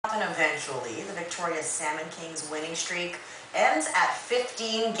And eventually, the victorious Salmon Kings winning streak ends at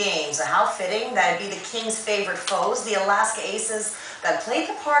 15 games. How fitting that it'd be the Kings' favorite foes, the Alaska Aces, that played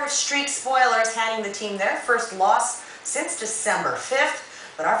the part of streak spoilers, handing the team their first loss since December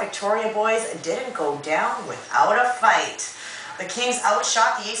 5th. But our Victoria boys didn't go down without a fight. The Kings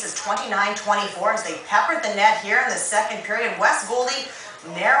outshot the Aces 29-24 as they peppered the net here in the second period. Wes Goldie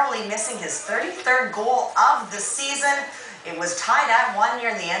narrowly missing his 33rd goal of the season. It was tied at 1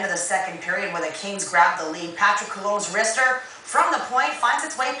 near the end of the second period when the Kings grabbed the lead. Patrick Coulon's wrister from the point finds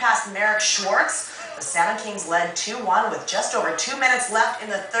its way past Merrick Schwartz. The Salmon Kings led 2-1 with just over 2 minutes left in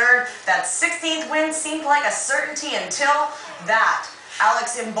the third. That 16th win seemed like a certainty until that.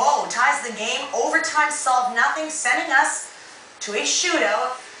 Alex Imbeau ties the game. Overtime solved nothing, sending us to a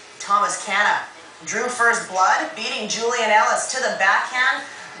shootout. Thomas Canna drew first blood, beating Julian Ellis to the backhand.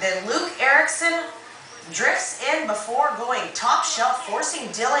 Then Luke Erickson drifts in before going top shelf, forcing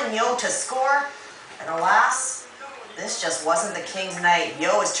Dylan Yeo to score. And alas, this just wasn't the Kings' night.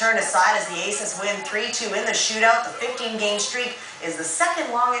 Yeo is turned aside as the Aces win 3-2 in the shootout. The 15-game streak is the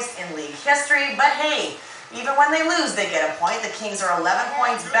second longest in league history. But hey, even when they lose, they get a point. The Kings are 11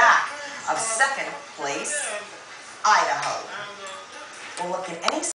 points back of second place Idaho. We'll look at any